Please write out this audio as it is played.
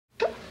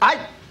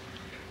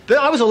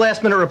I was a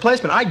last-minute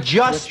replacement. I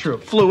just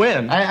flew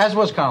in. As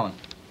was Colin.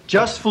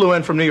 Just flew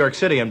in from New York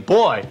City, and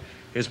boy,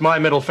 is my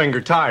middle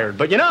finger tired.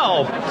 But you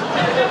know...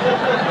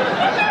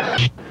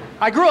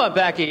 I grew up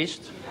back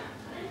east,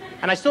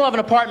 and I still have an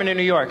apartment in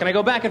New York, and I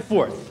go back and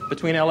forth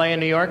between L.A. and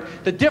New York.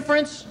 The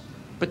difference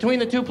between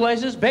the two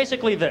places,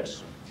 basically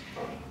this.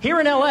 Here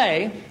in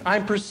L.A.,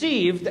 I'm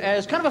perceived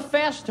as kind of a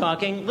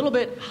fast-talking, little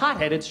bit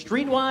hot-headed,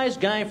 streetwise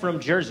guy from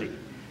Jersey.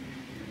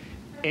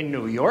 In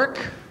New York,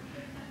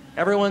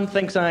 everyone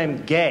thinks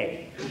I'm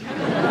gay.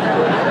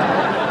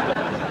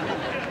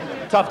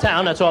 Tough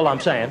town, that's all I'm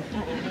saying.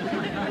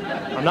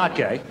 I'm not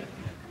gay.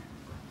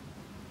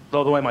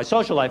 Though the way my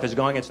social life is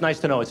going, it's nice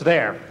to know it's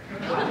there.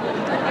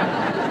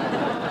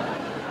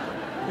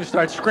 You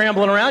start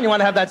scrambling around, you want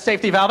to have that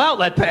safety valve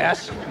outlet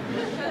pass.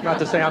 Not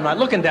to say I'm not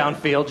looking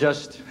downfield,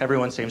 just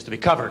everyone seems to be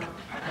covered.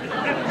 I'm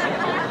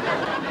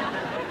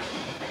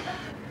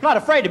not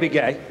afraid to be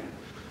gay. A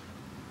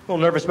little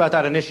nervous about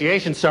that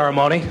initiation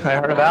ceremony I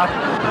heard about.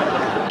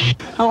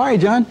 How are you,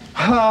 John?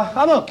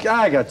 I'm okay.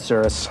 I got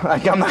serious.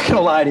 I'm not going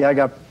to lie to you. I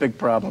got big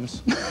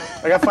problems.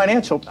 I got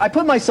financial. I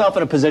put myself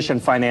in a position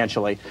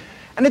financially,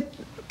 and it's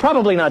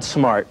probably not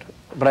smart,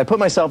 but I put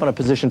myself in a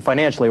position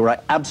financially where I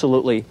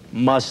absolutely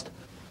must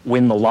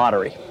win the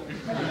lottery.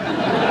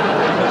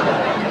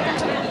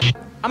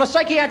 I'm a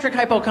psychiatric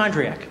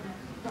hypochondriac.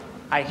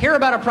 I hear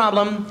about a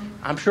problem,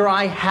 I'm sure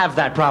I have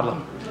that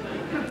problem.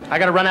 I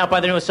got to run out by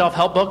the newest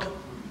self-help book.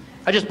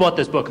 I just bought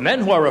this book, Men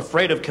Who Are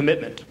Afraid of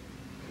Commitment.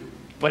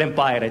 I didn't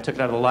buy it, I took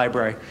it out of the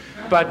library.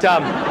 But,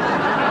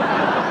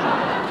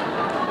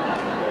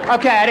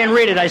 okay, I didn't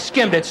read it, I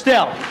skimmed it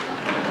still.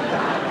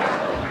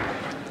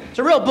 It's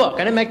a real book, I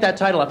didn't make that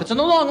title up. It's in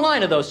the long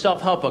line of those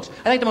self-help books.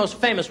 I think the most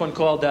famous one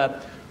called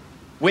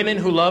Women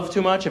Who Love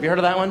Too Much. Have you heard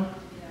of that one?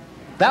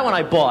 That one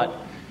I bought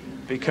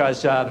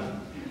because I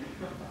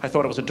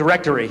thought it was a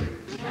directory.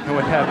 It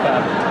would have...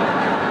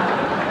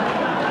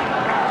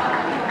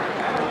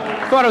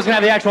 thought I was going to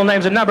have the actual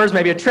names and numbers,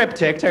 maybe a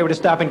triptych, tell you where to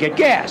stop and get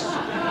gas.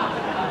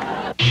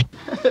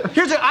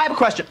 I have a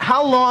question.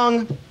 How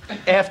long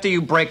after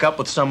you break up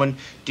with someone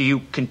do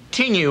you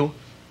continue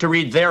to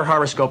read their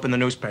horoscope in the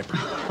newspaper?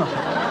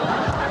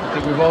 I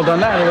think we've all done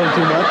that a little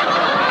too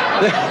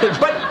much.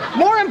 But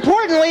more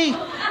importantly,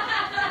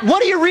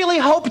 what do you really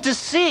hope to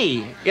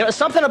see? You know,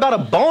 something about a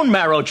bone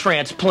marrow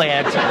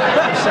transplant.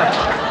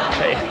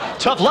 Hey,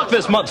 tough luck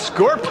this month,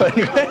 Scorp.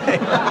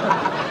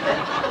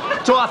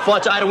 Tough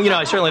luck.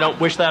 I certainly don't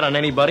wish that on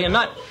anybody, and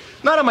not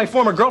on my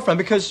former girlfriend,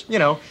 because,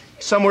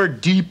 somewhere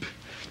deep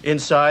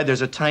inside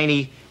there's a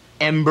tiny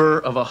ember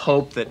of a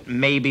hope that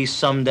maybe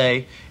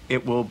someday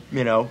it will,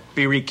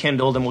 be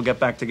rekindled and we'll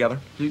get back together.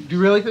 Do you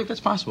really think that's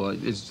possible?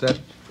 Is that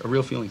a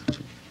real feeling?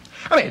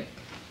 I mean,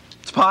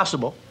 it's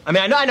possible. I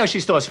mean, I know she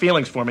still has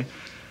feelings for me.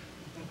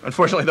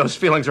 Unfortunately, those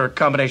feelings are a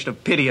combination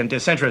of pity and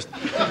disinterest.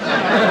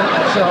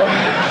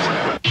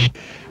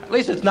 At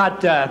least it's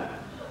not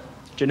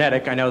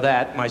genetic, I know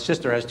that. My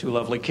sister has 2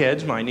 lovely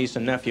kids, my niece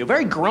and nephew.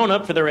 Very grown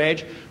up for their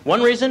age.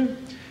 One reason,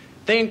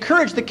 they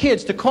encourage the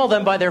kids to call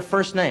them by their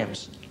first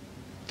names.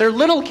 They're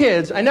little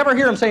kids. I never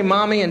hear them say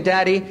mommy and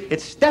daddy.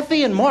 It's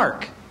Steffi and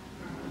Mark.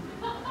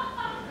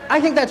 I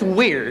think that's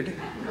weird.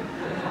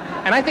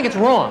 And I think it's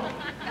wrong.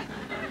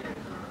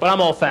 But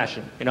I'm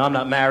old-fashioned. I'm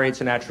not married,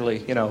 so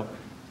naturally,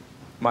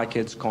 my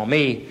kids call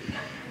me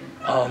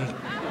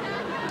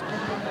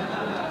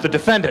the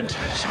defendant.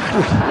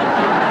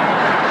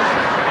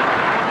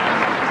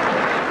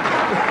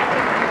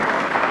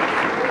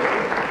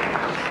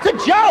 It's a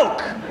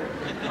joke!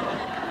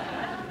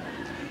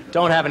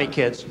 Don't have any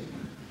kids.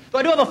 Though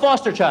I do have a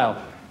foster child.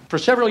 For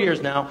several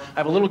years now, I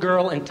have a little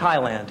girl in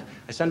Thailand.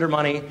 I send her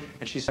money,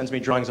 and she sends me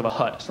drawings of a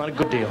hut. It's not a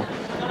good deal.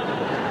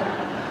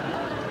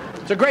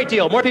 It's a great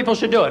deal. More people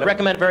should do it. I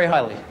recommend it very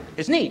highly.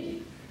 It's neat.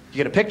 You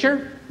get a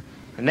picture,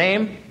 a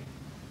name,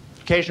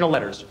 occasional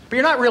letters. But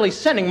you're not really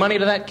sending money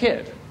to that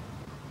kid.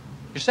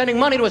 You're sending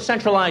money to a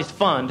centralized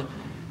fund.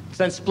 It's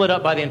then split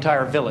up by the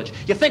entire village.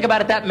 You think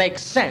about it, that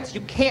makes sense.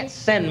 You can't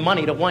send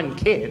money to one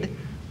kid.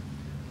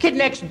 Kid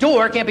next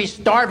door can't be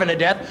starving to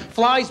death,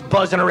 flies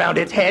buzzing around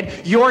its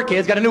head. Your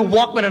kid's got a new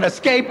Walkman and a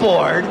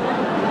skateboard.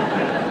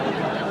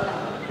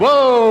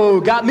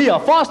 Whoa, got me a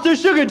foster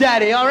sugar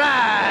daddy, all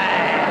right.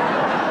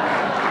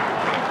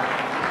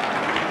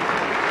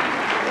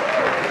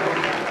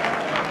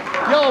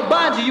 Yo,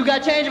 Bonji, you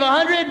got change of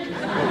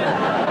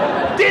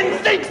 100? Didn't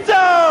think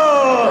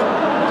so!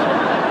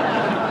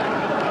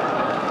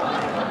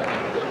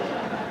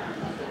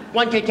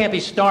 One kid can't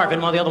be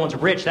starving while the other one's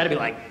rich. That'd be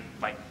like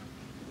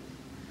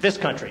this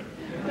country.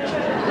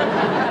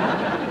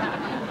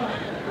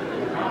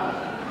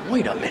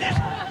 Wait a minute.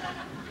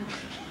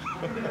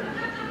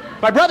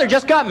 My brother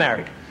just got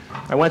married.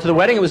 I went to the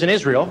wedding. It was in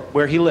Israel,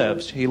 where he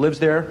lives. He lives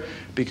there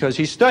because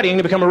he's studying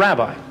to become a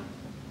rabbi.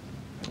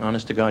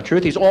 Honest to God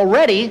truth, he's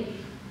already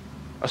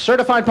a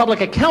certified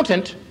public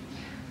accountant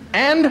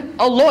and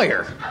a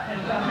lawyer.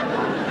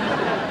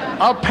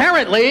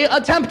 Apparently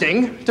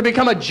attempting to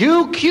become a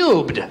Jew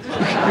cubed.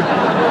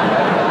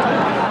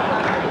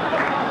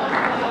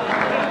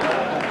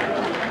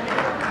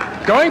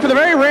 Going for the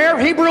very rare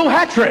Hebrew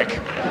hat trick.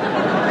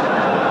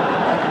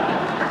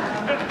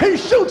 He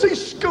shoots, he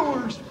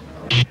scores.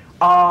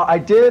 I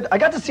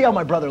got to see how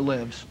my brother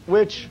lives,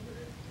 which,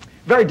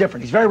 very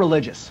different. He's very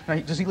religious. Now,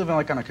 does he live in,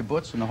 like, on a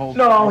kibbutz in the whole...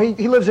 No,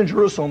 he lives in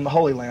Jerusalem, the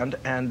Holy Land,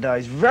 and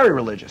he's very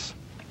religious.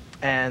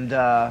 And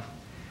I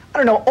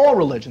don't know all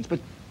religions, but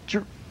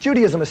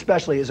Judaism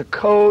especially is a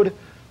code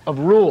of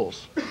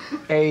rules,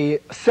 a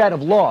set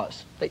of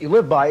laws that you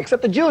live by,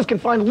 except the Jews can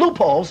find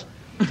loopholes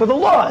for the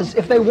laws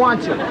if they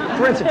want to.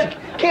 For instance,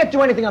 you can't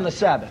do anything on the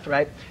Sabbath,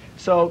 right?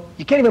 So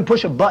you can't even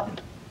push a button.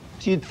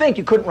 So you'd think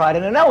you couldn't ride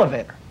in an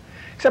elevator.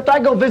 Except I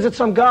go visit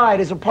some guy at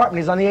his apartment.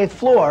 He's on the 8th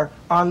floor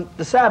on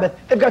the Sabbath.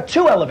 They've got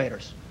 2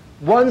 elevators.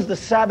 One's the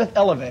Sabbath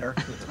elevator.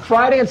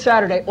 Friday and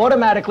Saturday,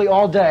 automatically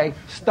all day,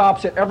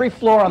 stops at every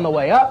floor on the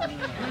way up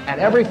and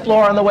every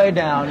floor on the way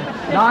down,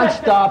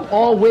 non-stop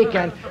all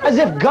weekend, as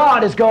if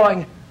God is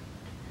going,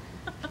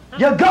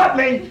 "You got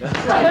me!"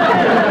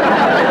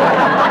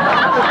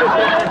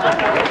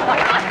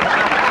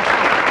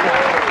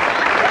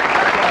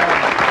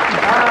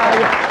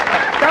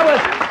 That was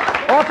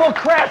awful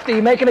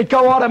crafty, making it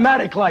go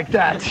automatic like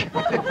that.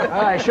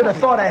 I should have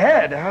thought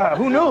ahead.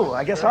 Who knew?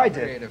 I guess I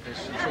did.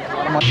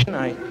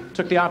 I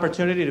took the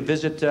opportunity to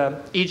visit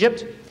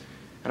Egypt,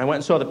 and I went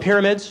and saw the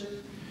pyramids.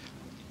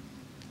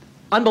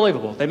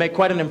 Unbelievable. They make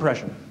quite an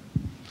impression.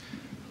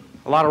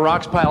 A lot of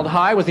rocks piled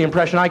high was the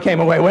impression I came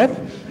away with.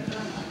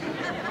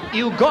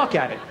 You gawk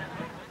at it,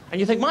 and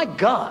you think, my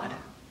God,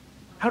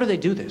 how do they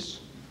do this?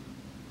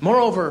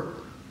 Moreover,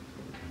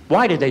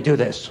 why did they do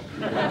this?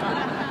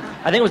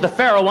 I think it was the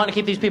Pharaoh wanting to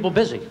keep these people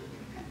busy. You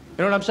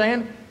know what I'm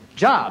saying?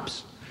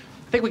 Jobs.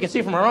 I think we can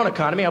see from our own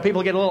economy how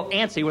people get a little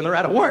antsy when they're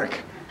out of work.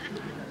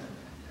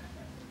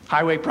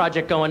 Highway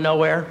project going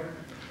nowhere.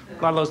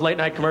 A lot of those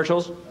late-night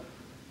commercials.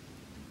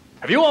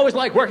 Have you always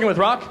liked working with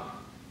rock?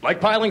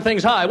 Like piling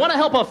things high? Want to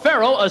help a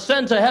pharaoh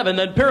ascend to heaven?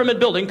 Then pyramid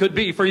building could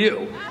be for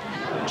you.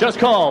 Just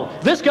call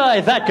this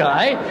guy, that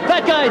guy,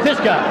 that guy, this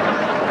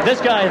guy, this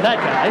guy, that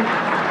guy,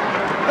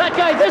 that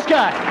guy, this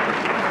guy.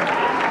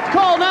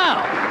 Call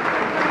now.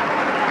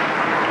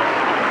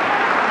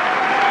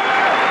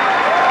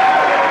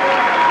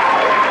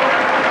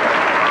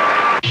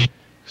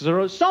 Because there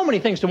are so many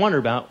things to wonder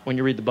about when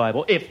you read the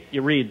Bible. If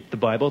you read the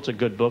Bible, it's a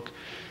good book.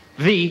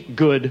 The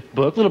good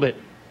book. A little bit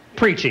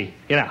preachy,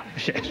 you know.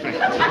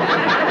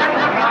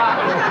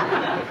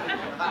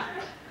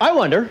 I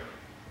wonder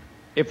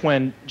if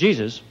when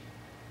Jesus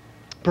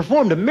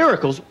performed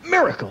miracles,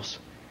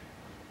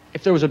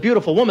 if there was a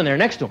beautiful woman there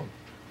next to him,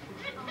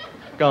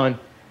 going...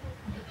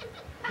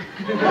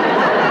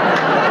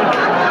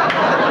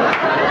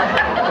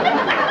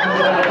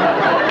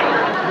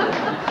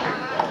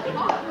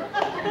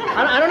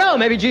 I don't know,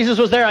 maybe Jesus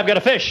was there. I've got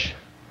a fish.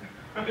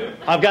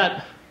 I've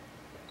got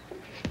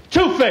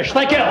 2 fish,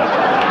 thank you.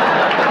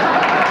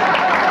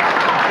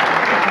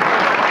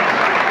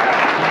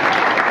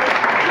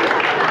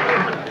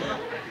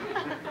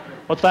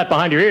 What's that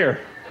behind your ear?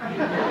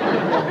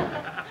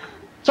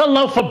 It's a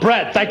loaf of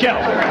bread, thank you.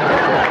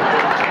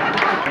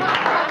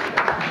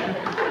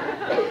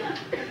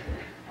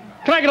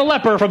 Can I get a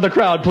leper from the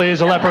crowd,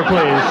 please? A leper,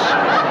 please.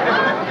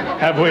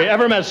 Have we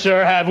ever met,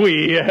 sir? Have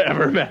we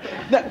ever met?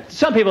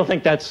 Some people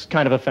think that's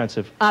kind of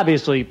offensive.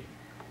 Obviously,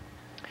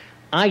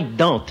 I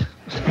don't.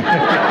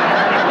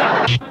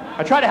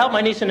 I try to help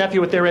my niece and nephew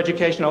with their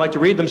education. I like to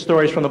read them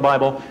stories from the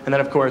Bible, and then,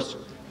 of course,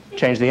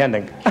 change the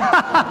ending.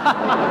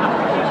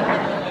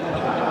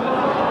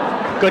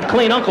 Good,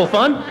 clean uncle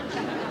fun.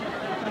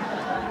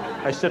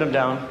 I sit him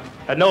down,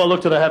 and Noah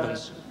looked to the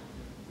heavens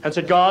and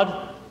said,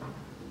 God,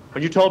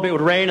 when you told me it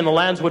would rain and the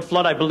lands would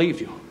flood, I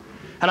believe you.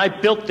 And I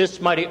built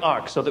this mighty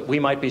ark so that we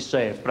might be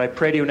saved. But I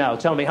pray to you now,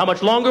 tell me, how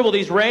much longer will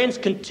these rains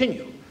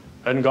continue?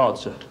 And God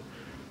said,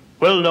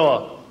 well,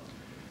 Noah,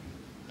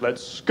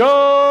 let's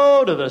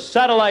go to the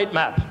satellite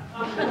map.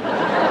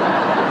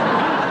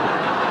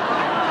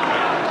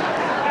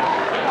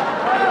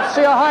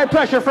 See a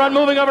high-pressure front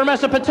moving over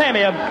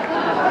Mesopotamia.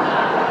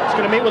 It's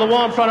going to meet with a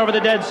warm front over the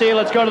Dead Sea.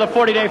 Let's go to the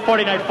 40-day,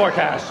 40-night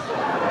forecast.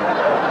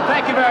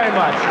 Thank you very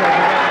much.